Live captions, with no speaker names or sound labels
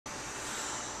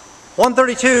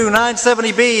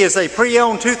132-970B is a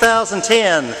pre-owned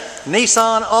 2010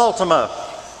 Nissan Altima.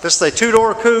 This is a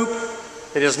two-door coupe.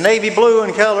 It is navy blue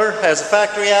in color, has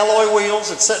factory alloy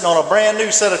wheels. It's sitting on a brand new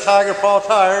set of Tiger Paw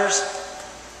tires.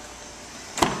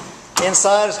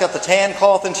 Inside it's got the tan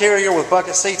cloth interior with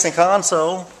bucket seats and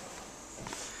console.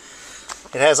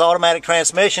 It has automatic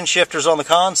transmission shifters on the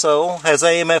console, has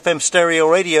AM/FM stereo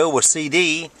radio with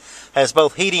CD, has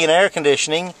both heating and air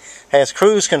conditioning, has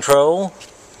cruise control,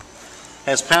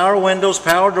 has power windows,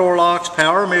 power door locks,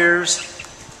 power mirrors.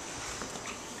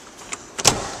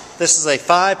 This is a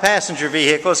 5-passenger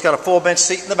vehicle. It's got a full bench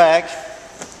seat in the back.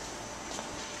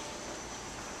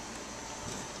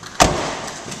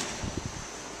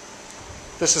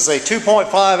 This is a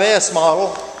 2.5S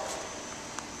model.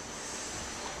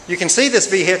 You can see this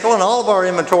vehicle and all of our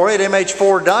inventory at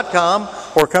mhford.com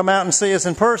or come out and see us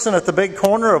in person at the big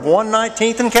corner of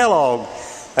 119th and Kellogg.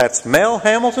 That's Mel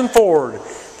Hamilton Ford,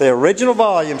 the original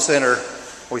volume center.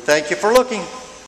 We thank you for looking.